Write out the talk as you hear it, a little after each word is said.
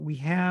we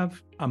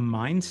have a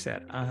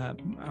mindset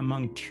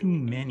among too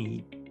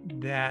many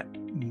that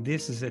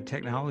this is a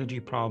technology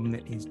problem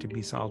that needs to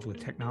be solved with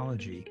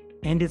technology.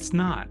 And it's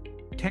not.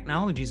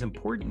 Technology is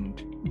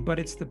important, but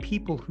it's the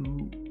people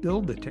who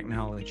build the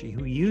technology,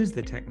 who use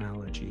the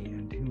technology,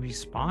 and who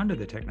respond to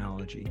the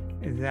technology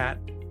that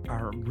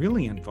are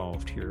really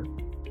involved here.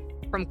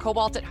 From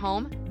Cobalt at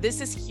Home, this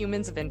is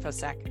Humans of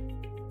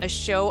InfoSec, a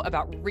show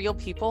about real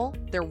people,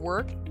 their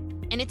work,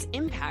 and its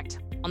impact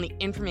on the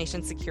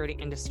information security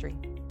industry.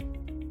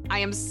 I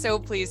am so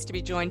pleased to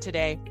be joined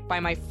today by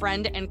my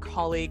friend and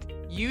colleague,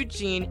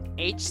 Eugene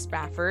H.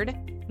 Spafford,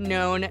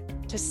 known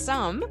to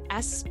some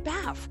as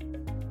Spaff.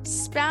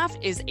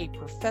 Spaff is a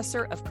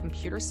professor of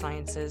computer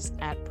sciences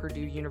at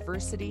Purdue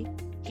University.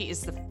 He is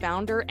the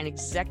founder and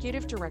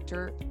executive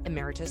director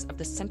emeritus of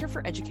the Center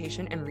for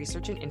Education and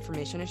Research in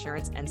Information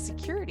Assurance and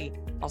Security,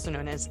 also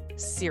known as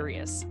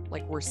SIRIUS,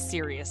 like we're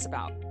serious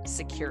about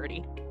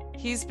security.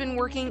 He's been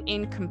working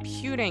in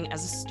computing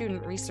as a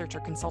student, researcher,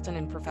 consultant,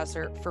 and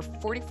professor for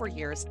 44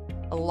 years.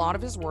 A lot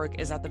of his work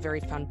is at the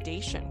very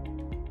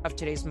foundation of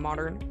today's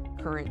modern,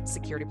 current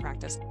security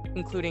practice,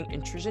 including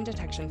intrusion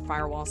detection,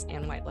 firewalls,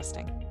 and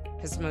whitelisting.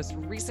 His most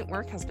recent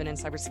work has been in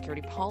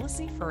cybersecurity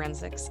policy,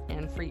 forensics,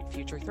 and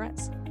future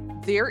threats.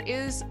 There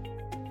is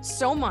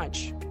so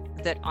much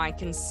that I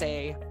can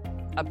say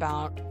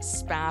about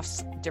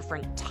Spaff's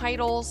different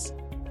titles,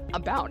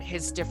 about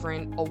his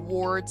different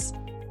awards.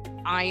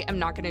 I am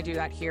not going to do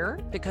that here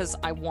because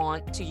I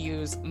want to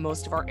use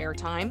most of our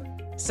airtime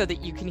so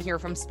that you can hear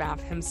from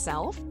Spaff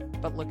himself,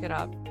 but look it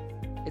up.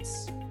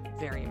 It's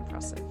very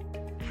impressive.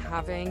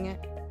 Having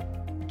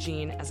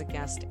Gene as a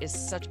guest is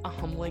such a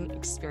humbling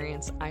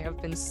experience. I have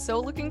been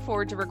so looking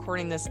forward to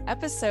recording this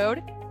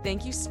episode.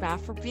 Thank you, Spaff,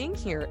 for being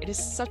here. It is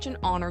such an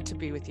honor to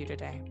be with you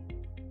today.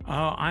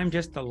 Oh, I'm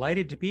just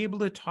delighted to be able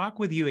to talk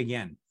with you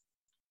again.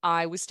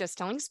 I was just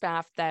telling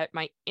Spaff that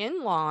my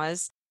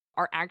in-laws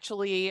are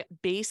actually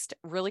based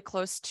really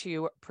close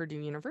to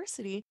Purdue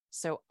University,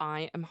 so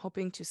I am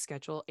hoping to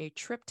schedule a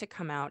trip to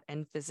come out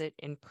and visit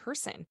in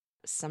person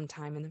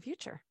sometime in the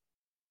future.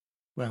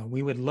 Well,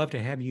 we would love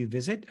to have you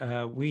visit.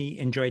 We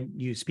enjoyed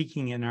you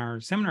speaking in our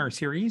seminar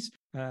series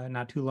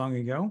not too long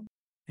ago.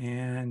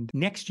 And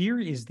next year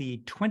is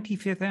the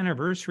 25th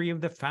anniversary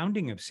of the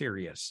founding of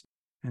SIRIUS.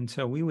 And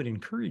so we would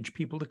encourage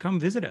people to come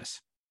visit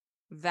us.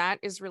 That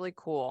is really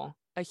cool.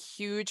 A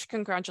huge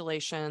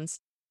congratulations.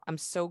 I'm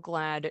so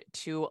glad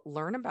to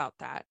learn about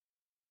that.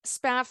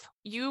 Spaff,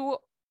 you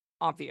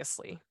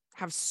obviously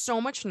have so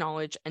much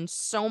knowledge and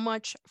so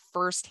much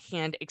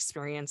firsthand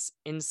experience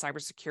in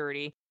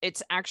cybersecurity.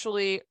 It's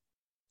actually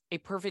a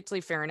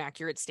perfectly fair and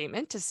accurate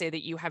statement to say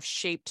that you have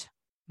shaped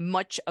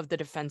much of the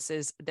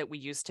defenses that we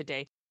use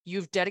today.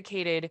 You've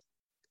dedicated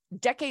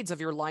decades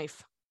of your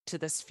life to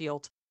this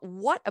field.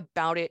 What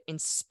about it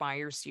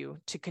inspires you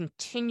to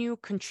continue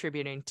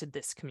contributing to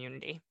this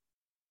community?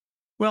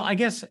 Well, I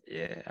guess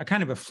a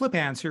kind of a flip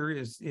answer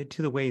is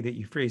to the way that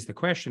you phrase the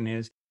question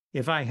is,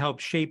 if I help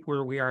shape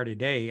where we are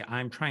today,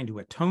 I'm trying to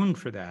atone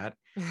for that.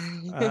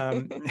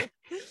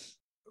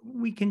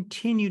 We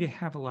continue to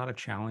have a lot of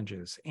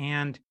challenges.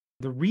 And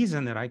the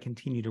reason that I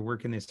continue to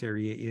work in this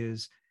area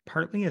is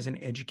partly as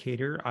an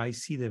educator, I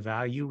see the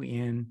value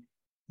in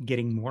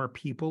getting more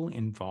people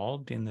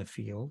involved in the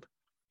field.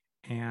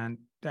 And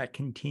that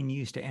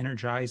continues to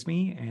energize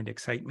me and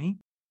excite me.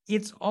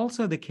 It's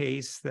also the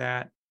case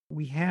that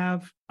we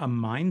have a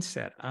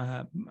mindset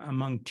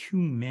among too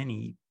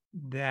many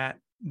that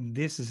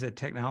this is a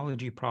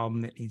technology problem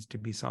that needs to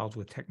be solved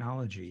with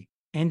technology.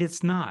 And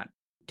it's not.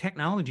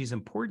 Technology is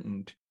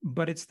important,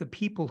 but it's the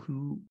people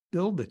who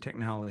build the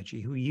technology,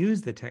 who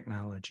use the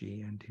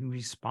technology, and who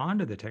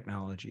respond to the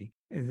technology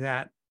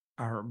that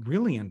are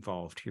really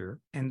involved here.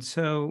 And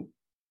so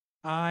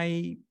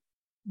I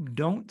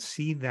don't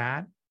see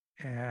that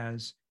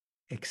as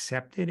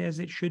accepted as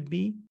it should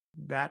be.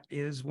 That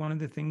is one of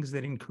the things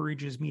that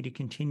encourages me to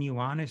continue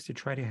on, is to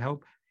try to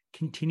help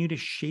continue to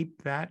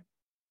shape that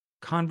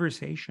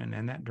conversation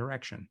and that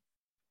direction.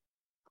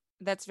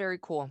 That's very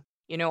cool.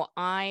 You know,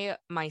 I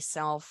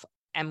myself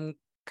am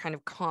kind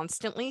of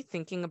constantly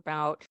thinking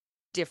about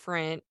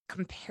different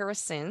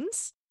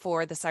comparisons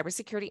for the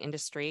cybersecurity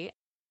industry.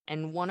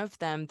 And one of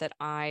them that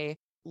I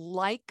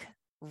like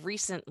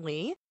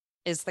recently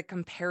is the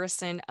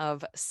comparison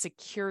of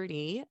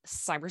security,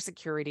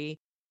 cybersecurity,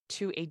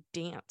 to a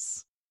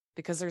dance,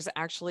 because there's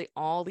actually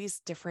all these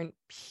different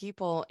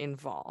people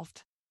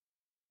involved.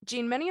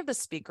 Gene, many of the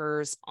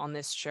speakers on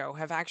this show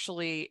have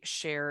actually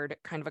shared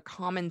kind of a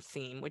common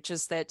theme, which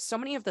is that so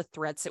many of the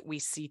threats that we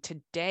see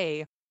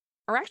today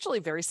are actually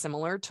very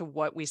similar to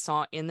what we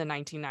saw in the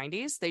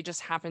 1990s. They just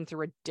happen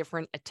through a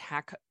different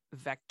attack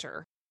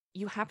vector.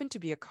 You happen to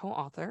be a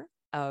co-author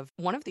of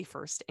one of the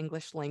first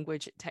English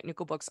language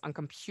technical books on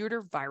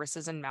computer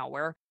viruses and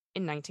malware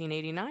in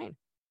 1989.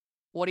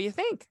 What do you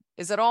think?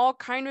 Is it all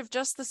kind of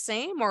just the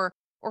same, or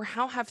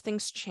how have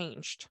things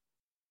changed?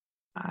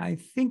 I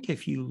think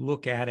if you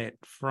look at it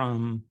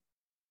from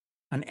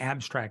an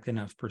abstract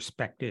enough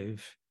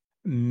perspective,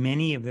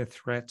 many of the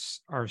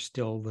threats are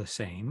still the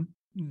same.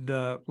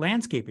 the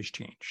landscape has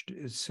changed.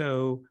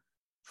 So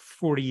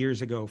 40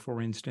 years ago,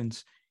 for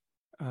instance,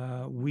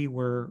 we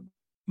were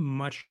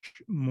much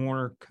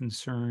more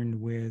concerned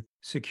with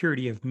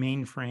security of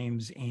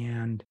mainframes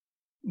and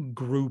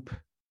group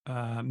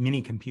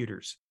mini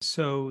computers.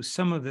 So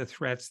some of the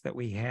threats that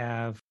we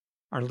have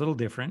are a little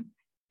different.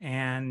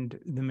 And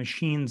the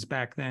machines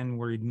back then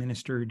were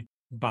administered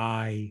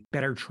by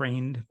better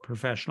trained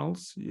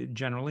professionals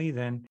generally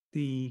than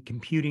the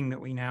computing that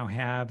we now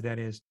have that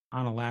is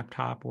on a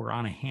laptop or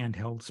on a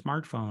handheld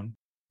smartphone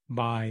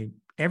by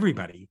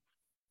everybody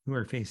who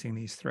are facing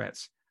these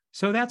threats.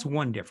 So that's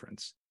one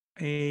difference.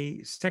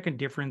 A second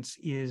difference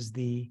is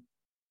the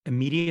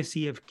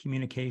immediacy of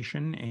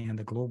communication and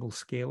the global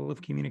scale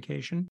of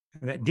communication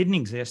that didn't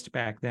exist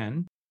back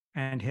then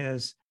and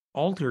has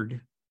altered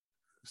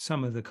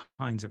some of the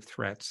kinds of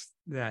threats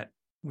that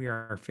we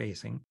are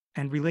facing.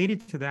 And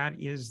related to that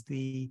is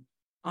the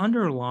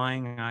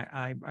underlying,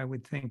 I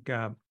would think,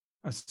 a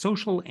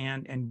social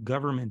and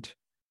government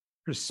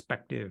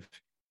perspective,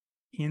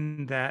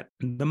 in that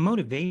the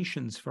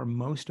motivations for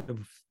most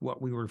of what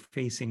we were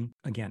facing,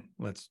 again,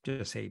 let's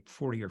just say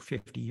 40 or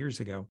 50 years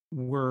ago,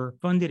 were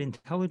funded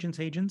intelligence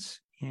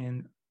agents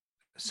in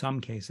some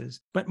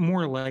cases, but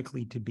more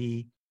likely to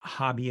be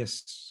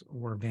hobbyists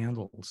or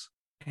vandals.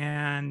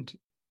 And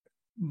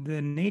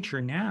the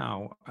nature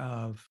now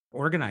of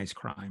organized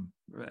crime,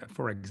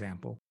 for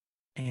example,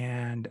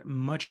 and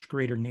much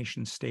greater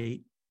nation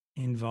state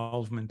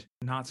involvement,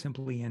 not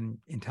simply in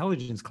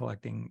intelligence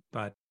collecting,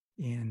 but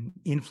in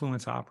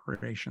influence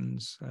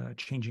operations,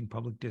 changing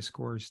public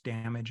discourse,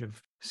 damage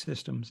of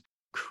systems,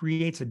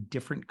 creates a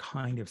different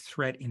kind of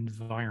threat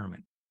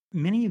environment.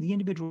 Many of the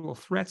individual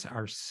threats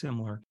are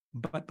similar,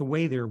 but the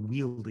way they're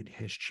wielded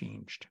has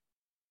changed.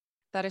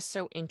 That is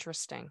so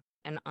interesting.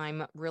 And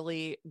I'm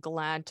really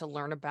glad to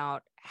learn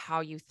about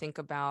how you think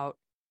about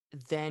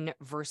then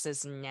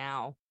versus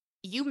now.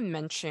 You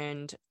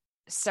mentioned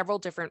several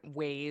different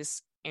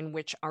ways in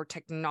which our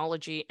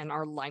technology and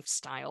our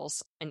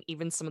lifestyles and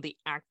even some of the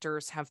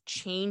actors have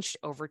changed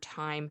over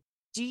time.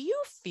 Do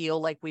you feel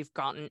like we've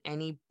gotten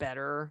any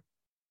better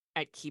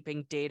at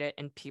keeping data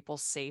and people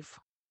safe?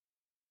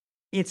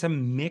 It's a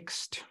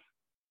mixed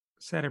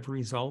set of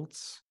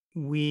results.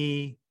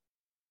 We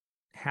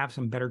have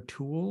some better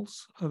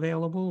tools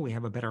available. We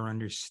have a better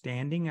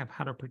understanding of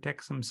how to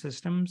protect some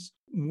systems.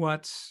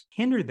 What's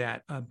hindered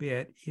that a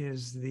bit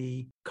is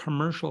the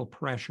commercial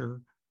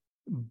pressure,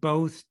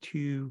 both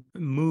to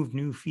move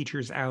new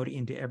features out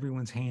into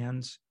everyone's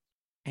hands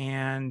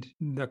and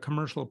the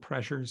commercial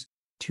pressures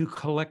to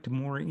collect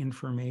more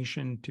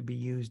information to be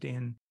used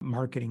in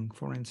marketing,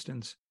 for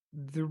instance.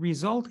 The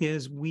result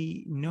is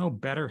we know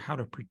better how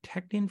to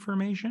protect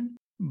information,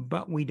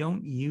 but we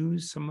don't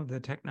use some of the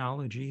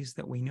technologies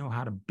that we know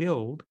how to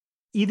build,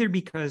 either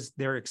because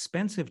they're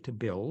expensive to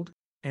build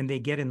and they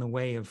get in the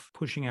way of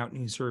pushing out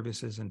new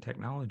services and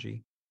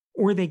technology,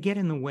 or they get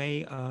in the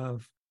way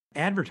of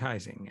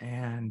advertising.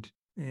 And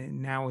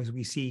now, as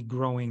we see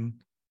growing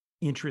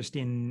interest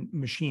in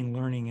machine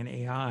learning and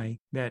AI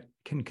that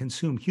can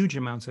consume huge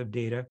amounts of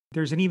data,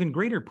 there's an even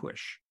greater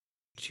push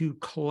to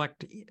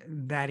collect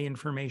that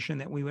information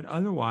that we would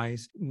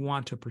otherwise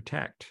want to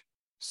protect.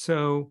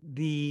 So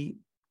the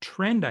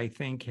trend, I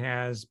think,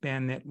 has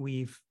been that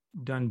we've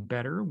done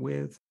better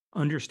with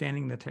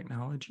understanding the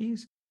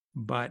technologies,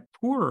 but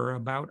poorer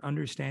about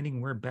understanding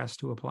where best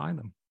to apply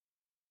them.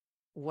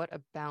 What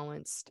a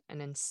balanced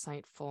and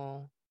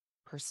insightful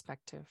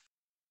perspective.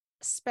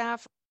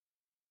 Spaff,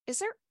 is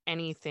there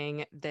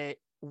anything that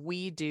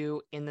we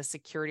do in the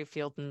security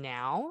field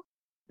now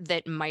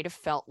that might have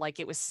felt like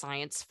it was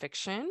science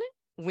fiction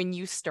when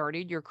you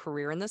started your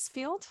career in this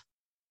field?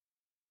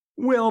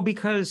 Well,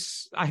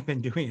 because I've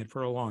been doing it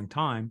for a long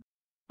time,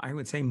 I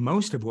would say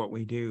most of what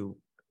we do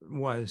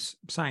was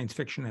science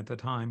fiction at the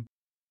time.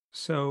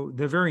 So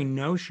the very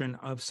notion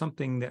of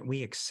something that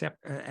we accept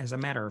as a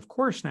matter of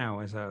course now,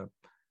 as a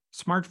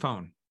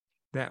smartphone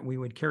that we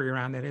would carry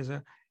around, that is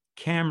a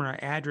camera,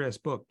 address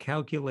book,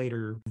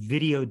 calculator,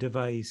 video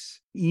device,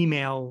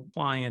 email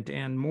client,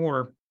 and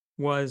more,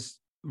 was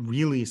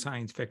really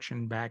science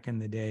fiction back in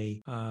the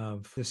day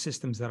of the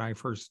systems that I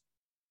first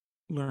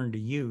learned to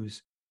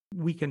use.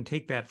 We can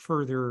take that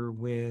further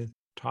with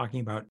talking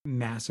about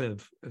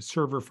massive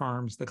server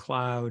farms, the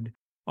cloud.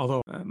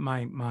 Although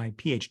my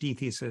PhD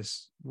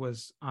thesis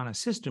was on a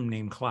system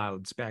named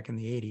clouds back in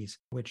the 80s,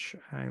 which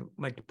I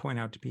like to point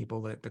out to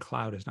people that the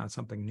cloud is not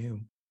something new.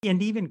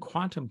 And even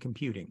quantum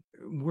computing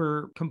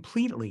were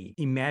completely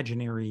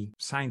imaginary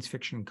science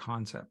fiction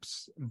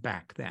concepts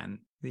back then.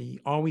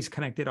 The always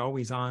connected,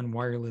 always on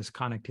wireless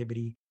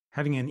connectivity,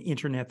 having an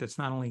internet that's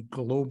not only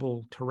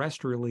global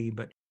terrestrially,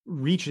 but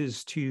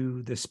reaches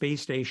to the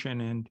space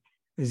station and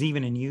is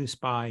even in use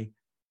by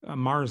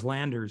Mars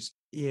landers,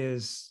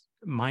 is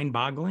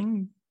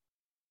mind-boggling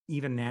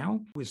even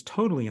now. It was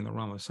totally in the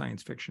realm of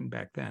science fiction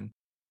back then.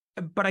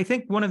 But I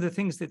think one of the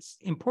things that's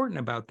important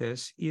about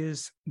this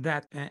is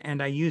that,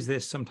 and I use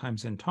this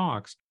sometimes in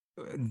talks,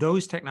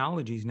 those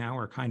technologies now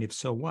are kind of,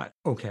 so what?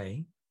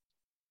 Okay.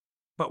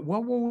 But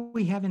what will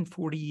we have in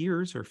 40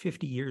 years or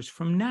 50 years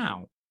from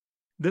now?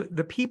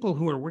 The people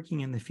who are working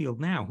in the field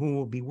now, who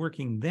will be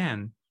working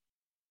then,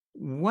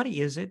 what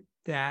is it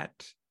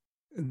that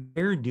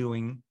they're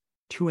doing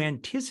to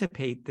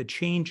anticipate the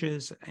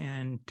changes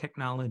and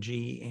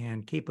technology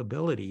and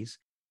capabilities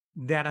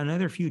that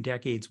another few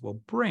decades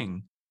will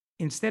bring?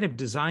 Instead of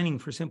designing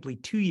for simply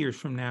 2 years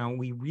from now,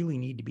 we really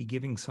need to be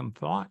giving some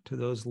thought to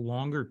those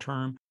longer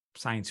term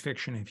science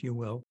fiction, if you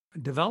will,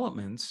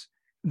 developments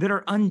that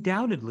are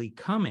undoubtedly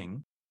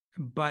coming,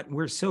 but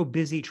we're so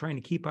busy trying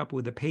to keep up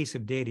with the pace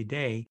of day to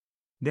day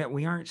that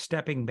we aren't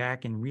stepping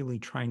back and really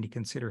trying to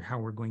consider how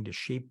we're going to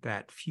shape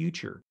that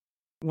future.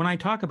 When I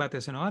talk about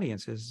this in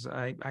audiences,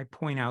 I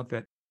point out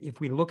that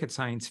if we look at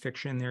science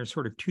fiction, there are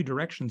sort of two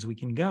directions we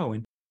can go.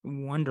 And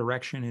one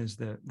direction is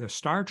the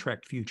Star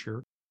Trek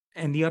future,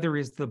 and the other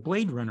is the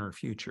Blade Runner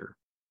future.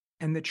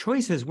 And the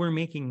choices we're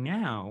making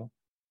now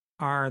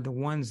are the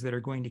ones that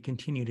are going to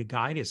continue to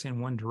guide us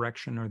in one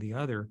direction or the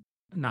other.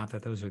 Not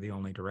that those are the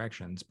only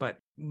directions, but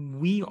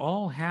we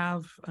all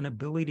have an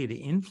ability to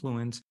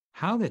influence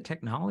how the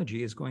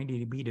technology is going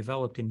to be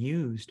developed and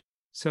used.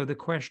 So the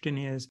question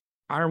is,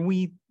 are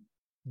we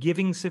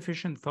giving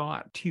sufficient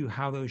thought to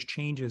how those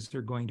changes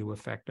are going to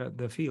affect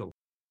the field?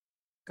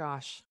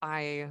 Gosh,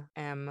 I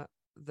am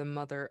the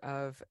mother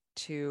of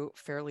two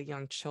fairly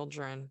young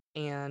children,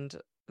 and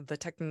the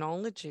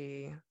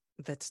technology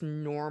that's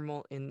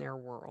normal in their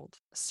world,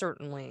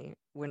 certainly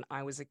when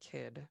I was a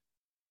kid,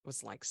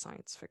 was like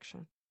science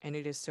fiction. And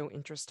it is so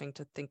interesting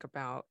to think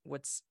about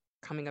what's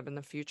coming up in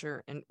the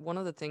future. And one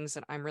of the things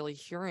that I'm really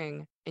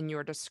hearing in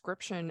your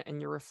description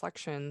and your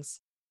reflections,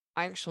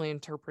 I actually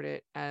interpret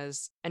it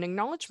as an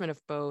acknowledgement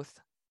of both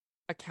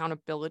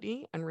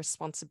accountability and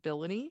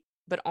responsibility,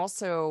 but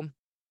also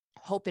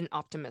hope and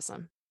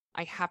optimism.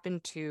 I happen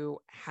to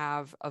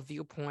have a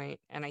viewpoint,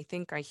 and I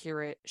think I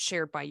hear it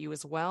shared by you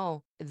as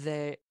well,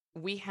 that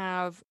we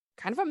have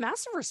kind of a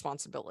massive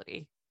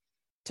responsibility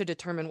to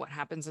determine what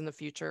happens in the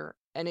future.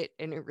 And it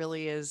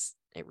really is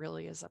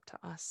up to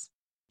us.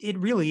 It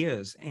really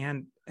is.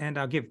 And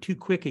I'll give two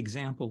quick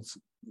examples.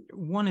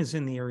 One is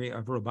in the area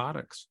of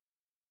robotics.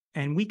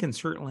 And we can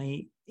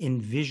certainly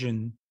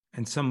envision,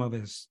 and some of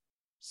us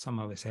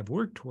have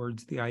worked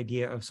towards the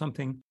idea of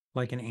something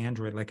like an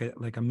android, like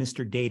a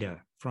Mr.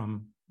 Data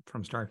from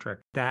Star Trek,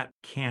 that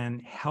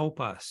can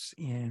help us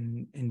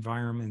in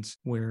environments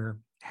where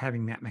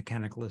having that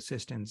mechanical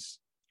assistance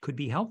could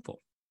be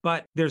helpful.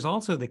 But there's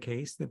also the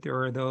case that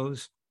there are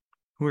those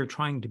who are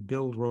trying to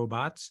build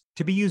robots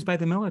to be used by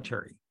the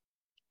military.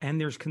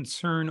 And there's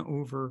concern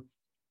over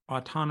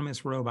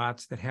autonomous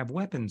robots that have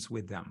weapons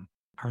with them.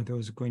 Are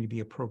those going to be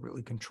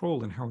appropriately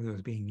controlled, and how are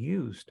those being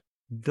used?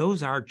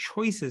 Those are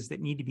choices that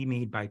need to be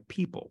made by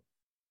people,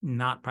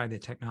 not by the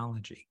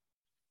technology.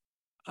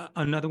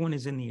 Another one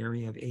is in the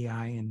area of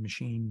AI and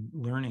machine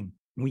learning.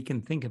 We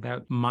can think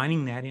about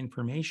mining that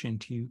information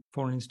to,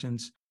 for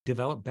instance,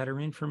 develop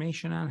better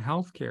information on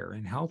healthcare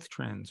and health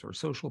trends or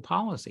social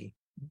policy.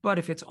 But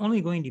if it's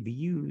only going to be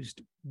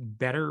used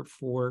better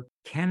for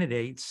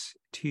candidates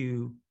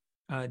to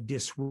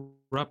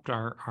disrupt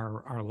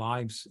our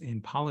lives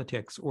in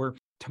politics or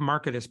to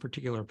market as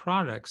particular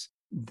products,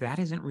 that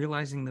isn't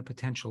realizing the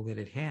potential that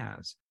it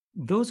has.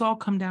 Those all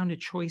come down to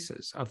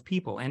choices of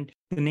people. And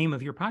the name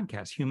of your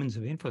podcast, Humans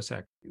of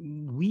InfoSec,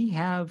 we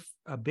have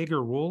a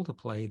bigger role to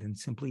play than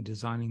simply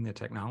designing the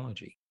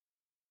technology.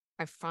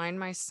 I find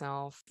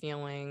myself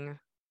feeling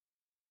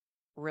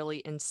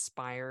really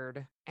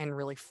inspired and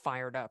really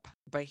fired up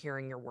by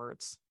hearing your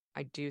words.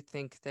 I do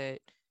think that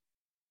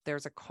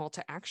there's a call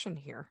to action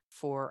here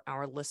for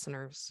our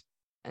listeners.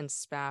 And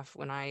Spaff,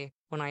 when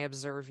I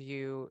observe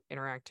you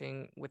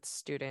interacting with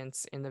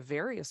students in the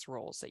various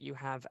roles that you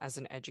have as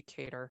an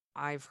educator,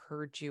 I've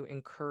heard you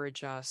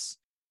encourage us.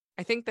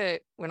 I think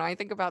that when I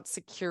think about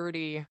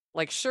security,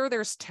 like, sure,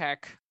 there's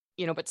tech,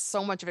 but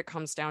so much of it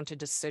comes down to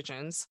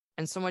decisions,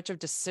 and so much of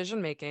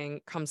decision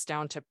making comes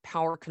down to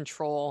power,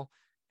 control,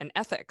 and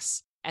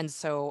ethics. And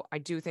so I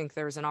do think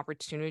there's an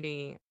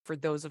opportunity for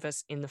those of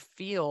us in the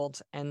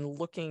field and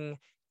looking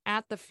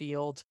at the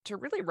field to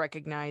really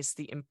recognize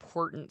the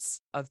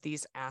importance of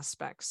these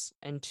aspects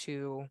and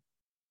to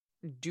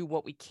do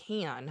what we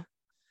can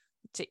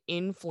to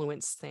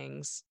influence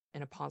things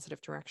in a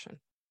positive direction.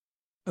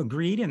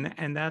 Agreed.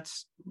 And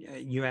that's,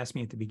 you asked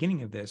me at the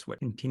beginning of this, what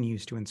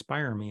continues to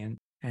inspire me.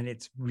 And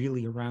it's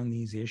really around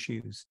these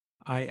issues.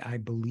 I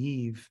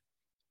believe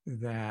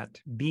that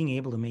being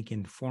able to make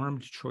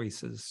informed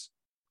choices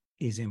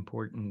is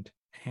important.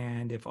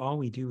 And if all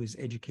we do is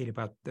educate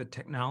about the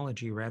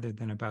technology rather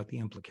than about the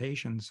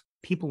implications,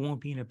 people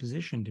won't be in a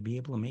position to be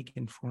able to make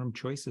informed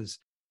choices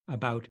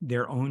about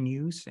their own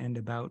use and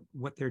about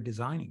what they're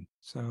designing.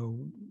 So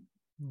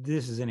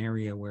this is an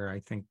area where I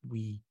think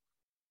we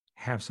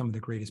have some of the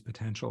greatest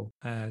potential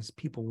as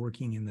people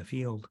working in the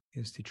field,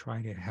 is to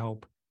try to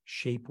help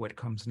shape what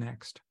comes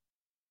next.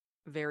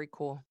 Very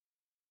cool.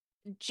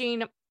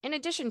 Gene, in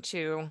addition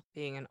to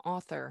being an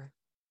author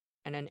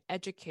and an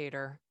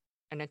educator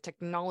and a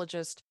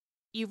technologist,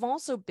 you've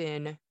also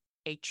been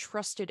a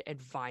trusted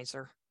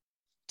advisor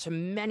to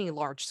many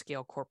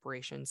large-scale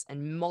corporations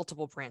and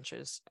multiple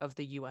branches of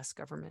the U.S.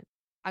 government.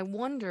 I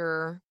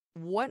wonder,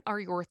 what are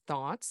your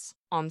thoughts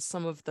on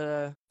some of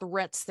the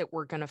threats that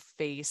we're going to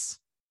face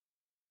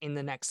in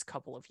the next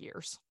couple of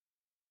years?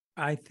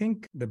 I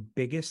think the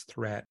biggest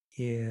threat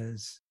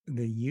is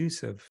the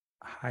use of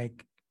high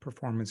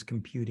performance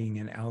computing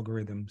and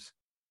algorithms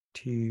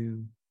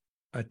to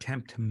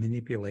attempt to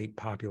manipulate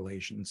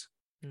populations,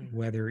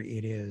 whether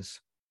it is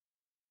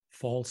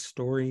false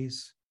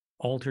stories,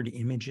 altered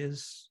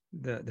images,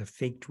 the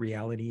faked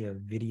reality of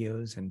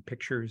videos and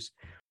pictures,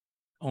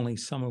 only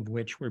some of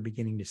which we're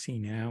beginning to see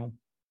now,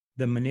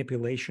 the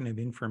manipulation of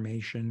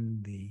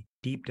information, the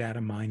deep data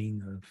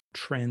mining of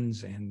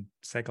trends and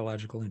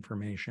psychological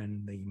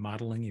information, the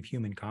modeling of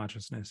human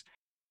consciousness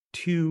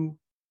to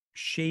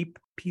shape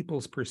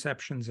people's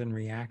perceptions and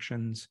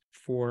reactions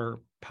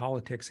for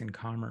politics and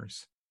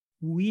commerce.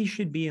 We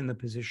should be in the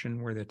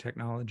position where the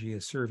technology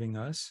is serving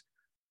us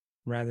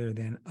rather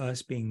than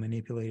us being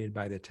manipulated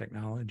by the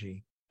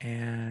technology.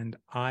 And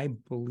I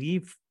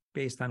believe,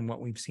 based on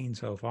what we've seen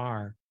so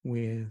far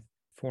with,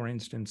 for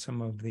instance,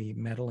 some of the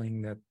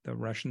meddling that the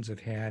Russians have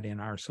had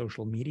in our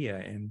social media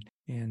and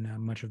in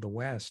much of the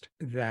West,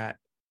 that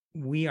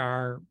we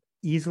are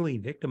easily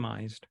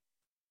victimized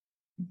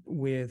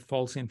with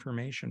false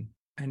information.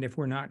 And if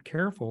we're not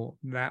careful,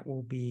 that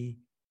will be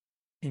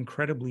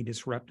incredibly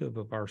disruptive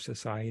of our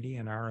society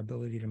and our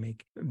ability to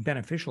make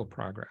beneficial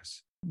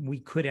progress. We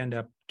could end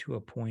up to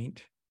a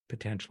point,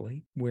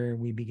 potentially, where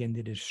we begin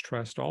to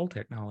distrust all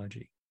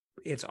technology.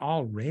 It's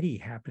already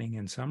happening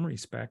in some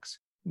respects,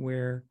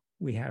 where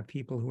we have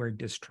people who are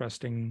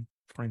distrusting,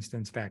 for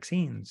instance,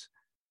 vaccines,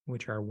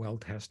 which are well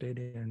tested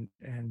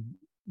and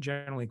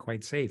generally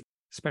quite safe,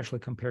 especially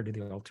compared to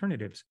the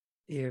alternatives.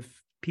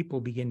 If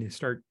people begin to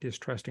start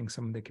distrusting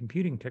some of the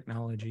computing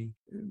technology,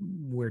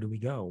 where do we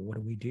go? What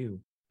do we do?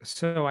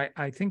 So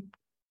I think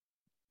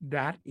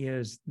that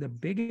is the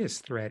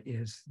biggest threat,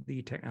 is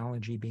the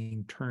technology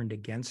being turned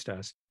against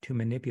us to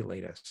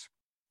manipulate us.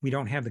 We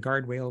don't have the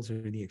guardrails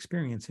or the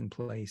experience in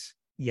place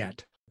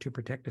yet to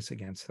protect us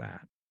against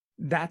that.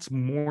 That's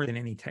more than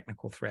any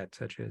technical threat,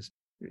 such as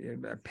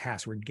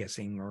password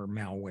guessing or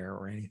malware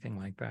or anything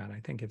like that. I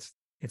think it's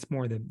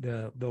more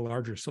the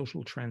larger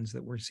social trends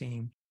that we're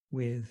seeing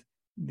with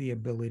the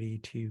ability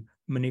to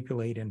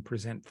manipulate and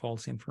present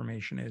false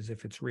information as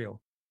if it's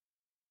real.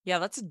 Yeah,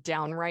 that's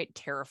downright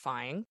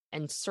terrifying.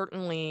 And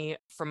certainly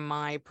from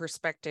my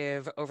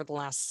perspective, over the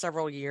last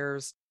several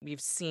years,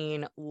 we've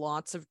seen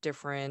lots of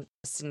different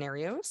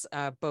scenarios,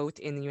 both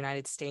in the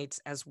United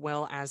States as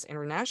well as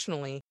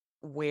internationally,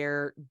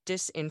 where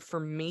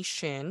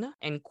disinformation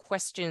and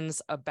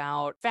questions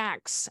about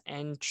facts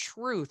and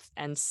truth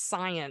and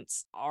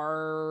science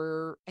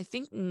are, I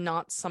think,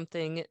 not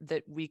something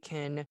that we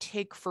can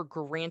take for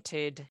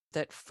granted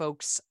that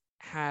folks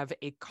have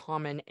a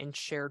common and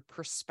shared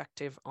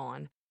perspective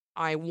on.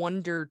 I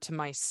wonder to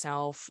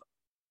myself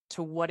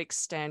to what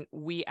extent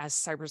we as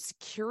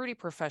cybersecurity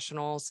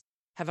professionals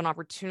have an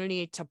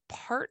opportunity to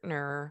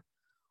partner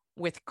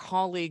with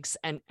colleagues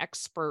and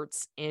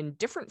experts in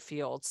different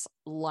fields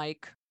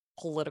like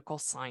political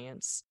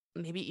science,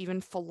 maybe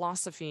even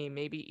philosophy,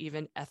 maybe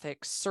even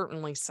ethics,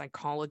 certainly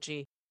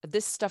psychology.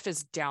 This stuff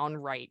is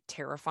downright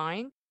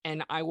terrifying,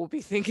 and I will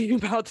be thinking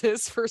about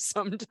this for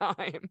some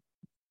time.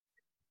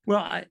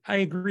 Well, I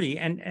agree.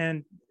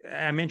 And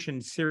I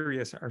mentioned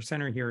Sirius, our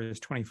center here is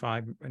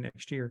 25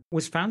 next year,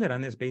 was founded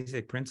on this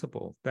basic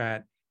principle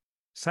that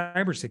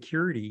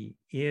cybersecurity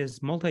is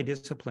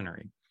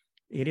multidisciplinary.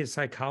 It is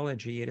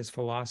psychology, it is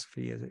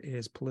philosophy, it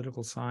is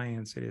political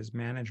science, it is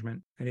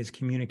management, it is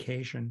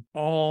communication,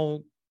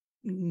 all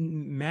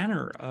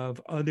manner of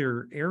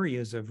other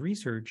areas of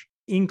research,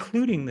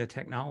 including the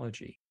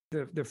technology.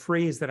 The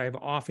phrase that I've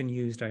often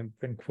used, I've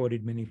been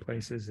quoted many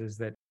places, is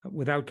that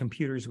without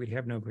computers, we'd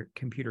have no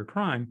computer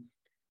crime,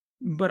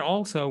 but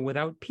also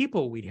without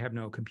people, we'd have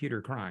no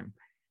computer crime.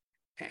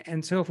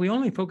 And so if we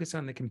only focus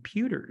on the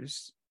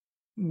computers,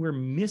 we're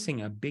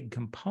missing a big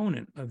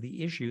component of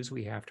the issues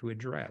we have to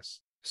address.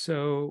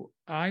 So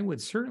I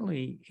would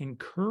certainly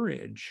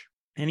encourage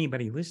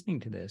anybody listening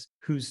to this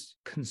who's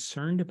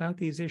concerned about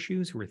these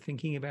issues, who are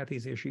thinking about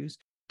these issues,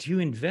 to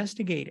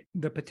investigate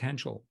the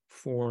potential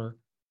for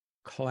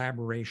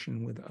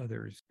collaboration with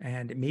others.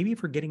 And maybe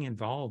if we're getting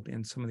involved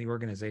in some of the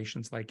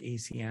organizations like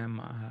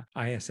ACM,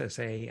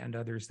 ISSA, and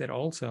others that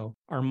also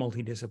are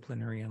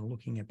multidisciplinary and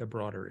looking at the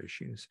broader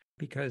issues,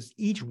 because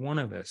each one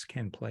of us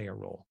can play a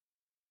role.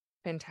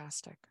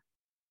 Fantastic.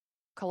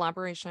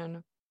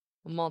 Collaboration,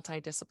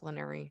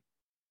 multidisciplinary.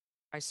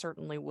 I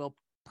certainly will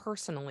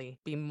personally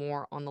be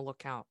more on the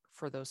lookout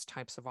for those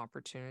types of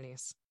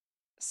opportunities.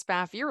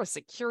 Spaff, you're a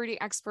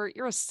security expert,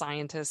 you're a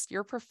scientist,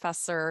 you're a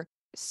professor.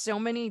 So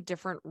many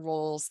different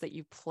roles that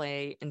you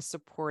play in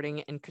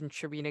supporting and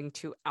contributing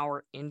to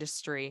our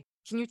industry.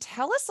 Can you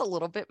tell us a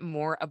little bit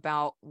more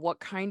about what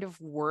kind of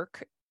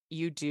work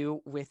you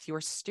do with your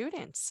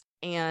students?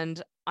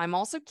 And I'm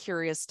also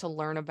curious to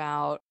learn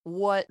about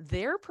what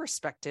their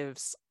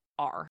perspectives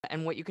are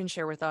and what you can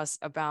share with us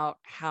about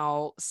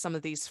how some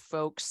of these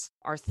folks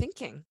are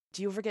thinking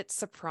Do you ever get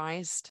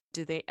surprised?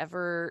 Do they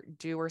ever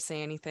do or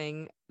say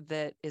anything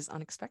that is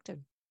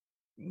unexpected?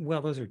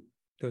 Well, those are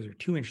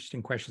two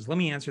interesting questions. Let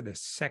me answer the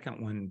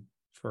second one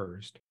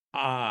first.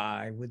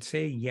 I would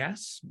say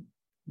yes,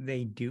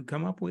 they do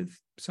come up with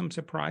some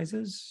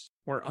surprises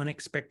or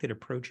unexpected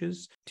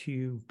approaches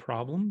to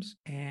problems,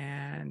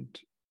 and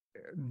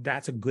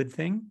that's a good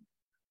thing.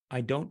 I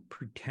don't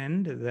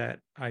pretend that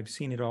I've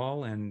seen it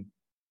all and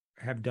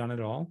have done it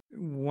all.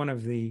 One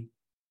of the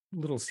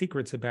little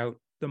secrets about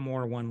the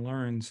more one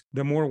learns,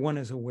 the more one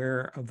is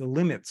aware of the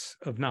limits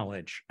of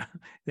knowledge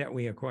that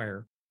we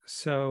acquire.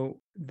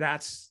 So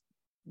that's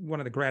one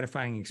of the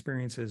gratifying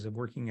experiences of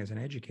working as an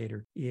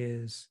educator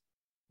is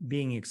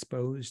being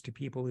exposed to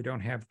people who don't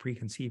have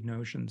preconceived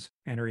notions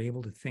and are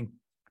able to think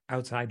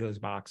outside those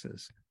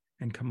boxes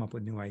and come up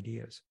with new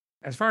ideas.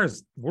 As far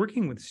as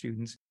working with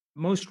students,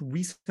 most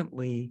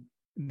recently,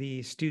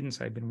 the students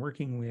I've been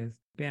working with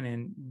been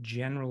in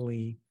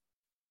generally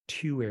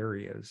two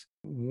areas.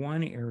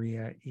 One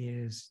area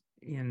is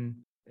in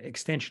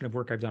extension of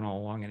work I've done all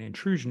along in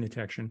intrusion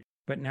detection,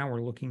 but now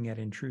we're looking at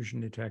intrusion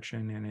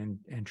detection and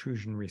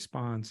intrusion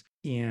response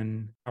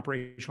in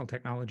operational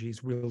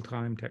technologies,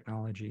 real-time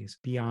technologies,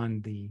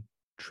 beyond the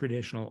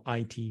traditional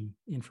IT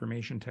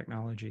information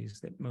technologies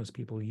that most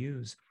people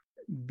use,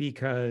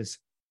 because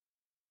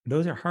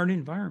those are hard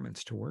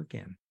environments to work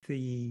in.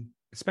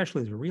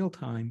 Especially the real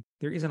time,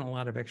 there isn't a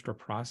lot of extra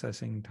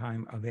processing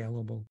time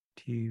available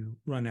to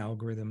run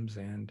algorithms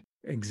and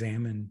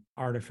examine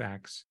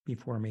artifacts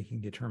before making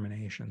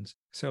determinations.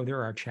 So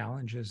there are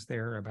challenges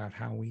there about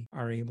how we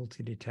are able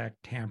to detect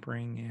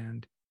tampering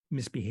and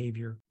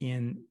misbehavior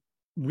in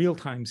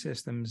real-time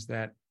systems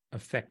that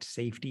affect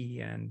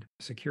safety and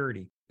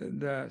security.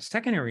 The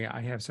second area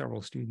I have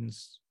several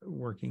students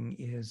working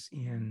is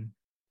in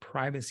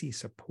privacy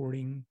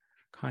supporting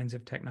kinds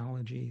of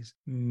technologies,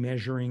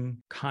 measuring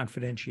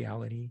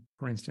confidentiality,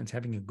 for instance,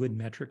 having a good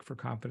metric for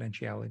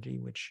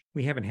confidentiality, which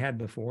we haven't had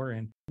before,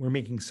 and we're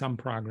making some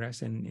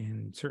progress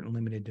in certain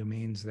limited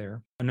domains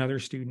there. Another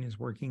student is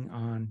working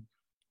on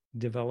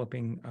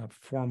developing a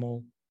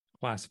formal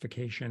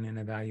classification and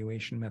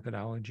evaluation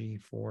methodology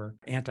for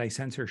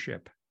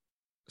anti-censorship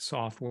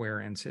software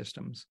and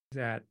systems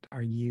that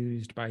are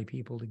used by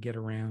people to get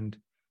around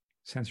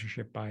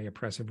censorship by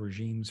oppressive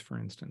regimes, for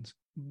instance.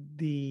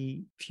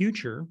 The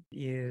future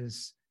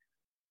is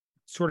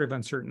sort of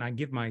uncertain. I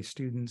give my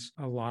students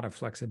a lot of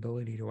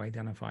flexibility to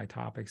identify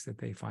topics that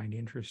they find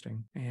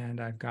interesting. And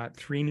I've got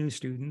 3 new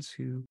students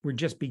who were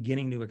just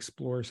beginning to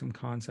explore some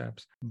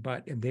concepts,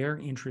 but they're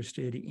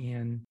interested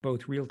in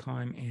both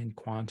real-time and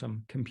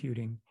quantum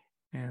computing.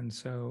 And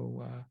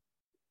so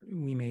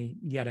we may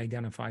yet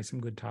identify some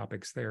good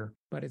topics there.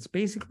 But it's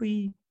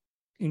basically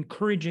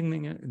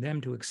encouraging them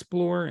to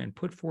explore and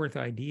put forth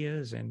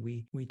ideas, and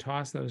we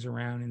toss those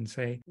around and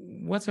say,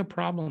 what's a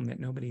problem that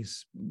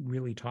nobody's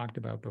really talked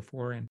about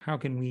before, and how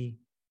can we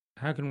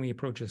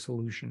approach a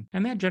solution?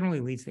 And that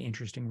generally leads to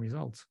interesting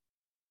results.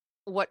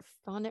 What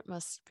fun it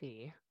must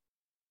be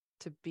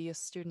to be a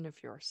student of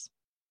yours.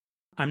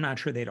 I'm not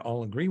sure they'd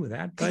all agree with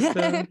that,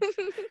 but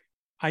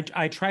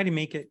I try to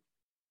make it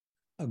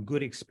a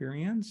good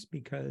experience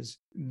because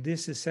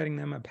this is setting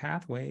them a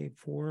pathway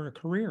for a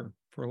career,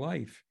 for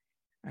life.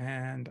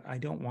 And I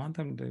don't want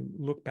them to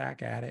look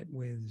back at it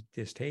with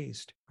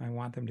distaste. I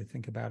want them to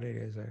think about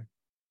it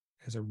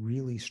as a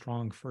really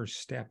strong first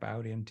step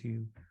out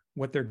into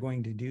what they're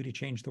going to do to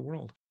change the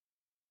world.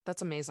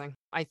 That's amazing.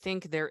 I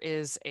think there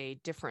is a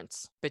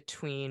difference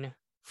between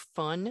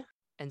fun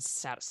and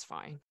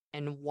satisfying.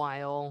 And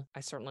while I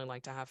certainly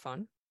like to have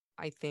fun,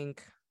 I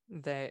think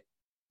that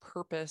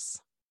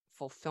purpose,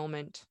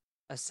 fulfillment,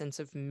 a sense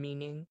of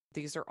meaning,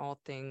 these are all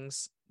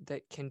things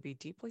that can be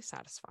deeply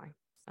satisfying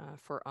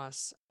for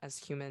us as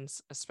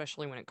humans,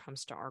 especially when it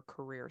comes to our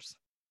careers.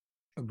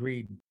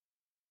 Agreed.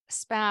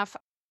 Spaff,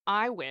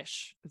 I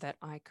wish that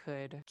I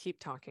could keep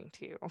talking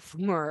to you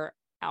for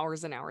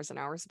hours and hours and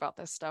hours about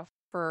this stuff.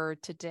 For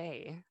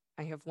today,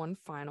 I have one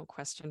final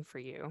question for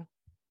you,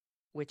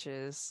 which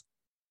is,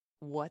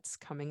 what's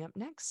coming up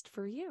next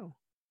for you?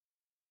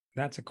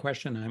 That's a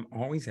question I'm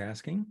always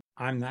asking.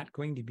 I'm not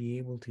going to be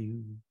able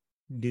to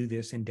do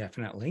this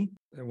indefinitely.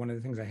 One of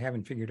the things I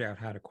haven't figured out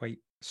how to quite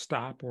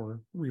stop or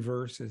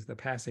reverse is the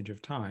passage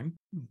of time,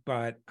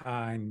 but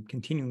I'm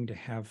continuing to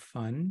have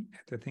fun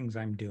at the things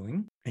I'm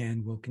doing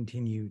and will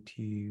continue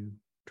to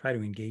try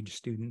to engage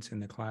students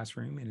in the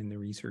classroom and in the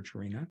research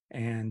arena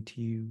and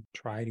to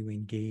try to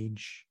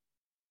engage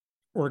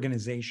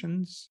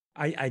organizations.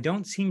 I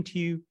don't seem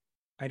to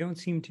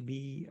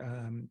be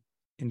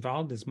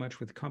involved as much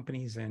with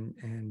companies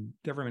and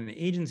government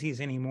agencies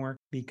anymore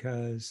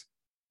because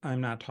I'm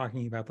not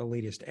talking about the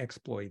latest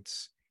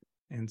exploits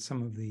and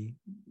some of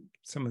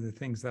the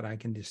things that I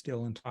can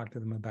distill and talk to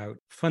them about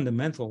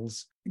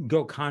fundamentals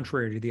go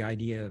contrary to the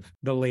idea of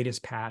the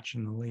latest patch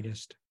and the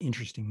latest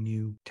interesting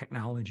new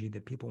technology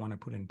that people want to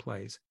put in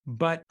place.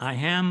 But I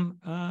am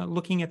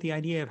looking at the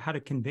idea of how to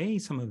convey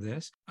some of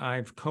this.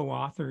 I've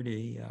co-authored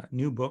a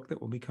new book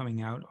that will be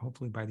coming out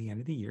hopefully by the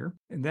end of the year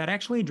that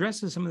actually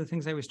addresses some of the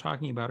things I was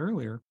talking about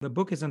earlier. The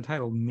book is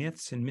entitled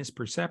Myths and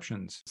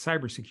Misperceptions,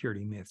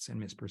 Cybersecurity Myths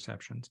and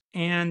Misperceptions,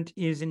 and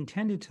is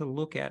intended to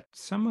look at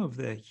some of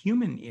the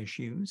human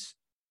issues,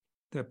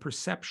 the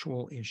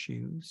perceptual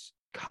issues,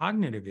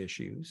 cognitive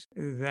issues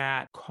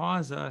that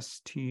cause us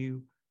to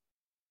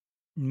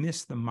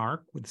miss the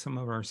mark with some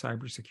of our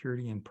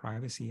cybersecurity and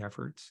privacy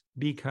efforts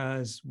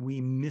because we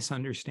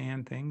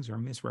misunderstand things or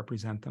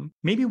misrepresent them.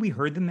 Maybe we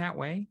heard them that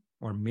way,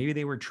 or maybe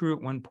they were true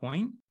at one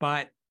point,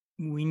 but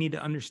we need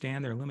to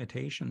understand their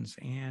limitations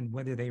and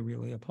whether they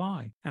really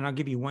apply. And I'll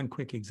give you one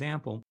quick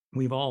example.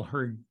 We've all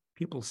heard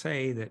people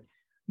say that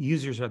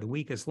users are the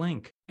weakest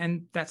link.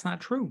 And that's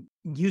not true.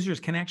 Users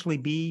can actually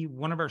be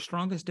one of our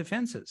strongest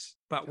defenses,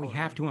 but we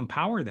have to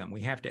empower them.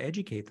 We have to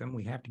educate them.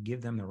 We have to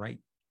give them the right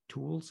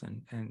tools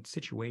and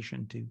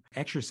situation to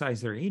exercise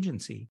their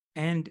agency.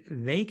 And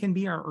they can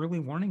be our early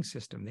warning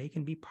system. They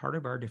can be part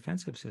of our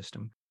defensive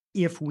system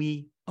if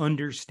we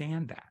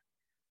understand that.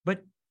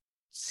 But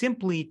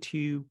simply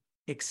to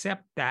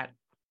accept that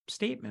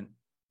statement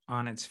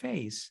on its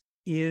face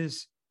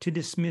is to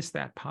dismiss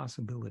that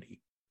possibility.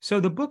 So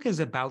the book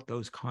is about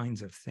those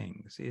kinds of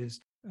things.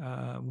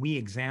 We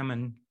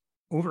examine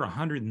over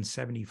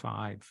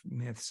 175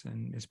 myths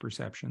and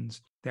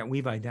misperceptions that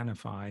we've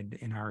identified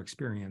in our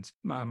experience.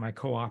 My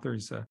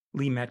co-authors,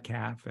 Lee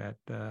Metcalf at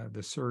the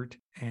CERT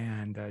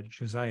and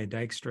Josiah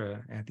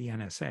Dykstra at the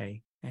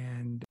NSA,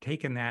 and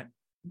taken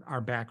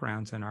our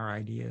backgrounds and our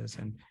ideas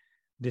and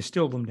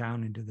distilled them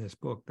down into this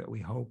book that we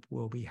hope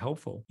will be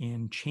helpful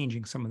in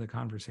changing some of the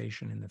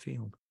conversation in the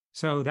field.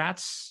 So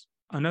that's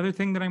another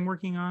thing that I'm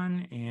working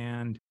on,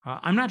 and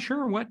I'm not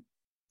sure what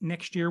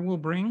next year will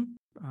bring.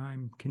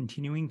 I'm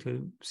continuing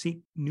to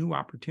seek new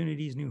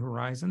opportunities, new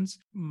horizons.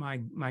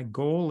 My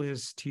goal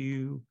is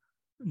to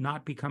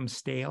not become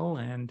stale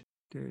and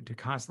to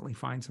constantly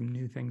find some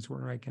new things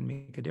where I can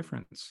make a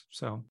difference.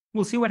 So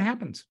we'll see what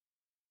happens.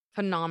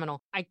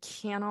 Phenomenal. I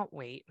cannot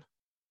wait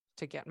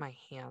to get my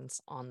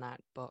hands on that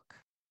book.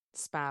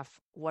 Spaff,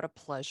 what a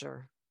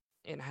pleasure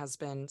it has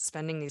been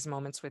spending these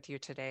moments with you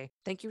today.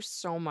 Thank you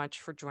so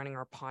much for joining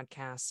our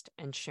podcast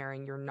and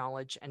sharing your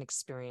knowledge and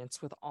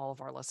experience with all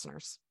of our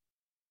listeners.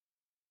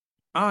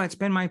 Oh, it's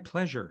been my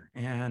pleasure.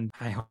 And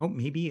I hope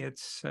maybe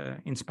it's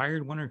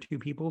inspired one or two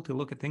people to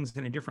look at things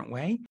in a different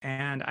way.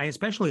 And I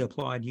especially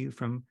applaud you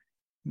from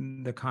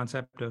the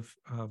concept of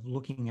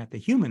looking at the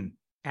human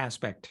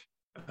aspect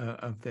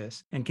of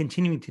this and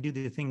continuing to do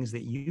the things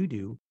that you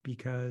do,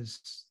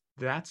 because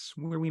that's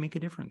where we make a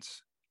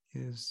difference,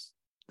 is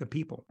the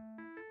people.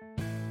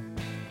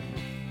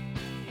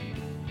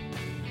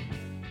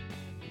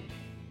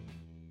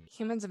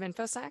 Humans of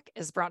InfoSec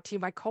is brought to you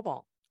by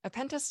Cobalt, a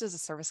pen test as a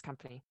service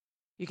company.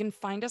 You can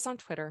find us on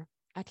Twitter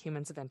at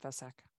Humans of InfoSec.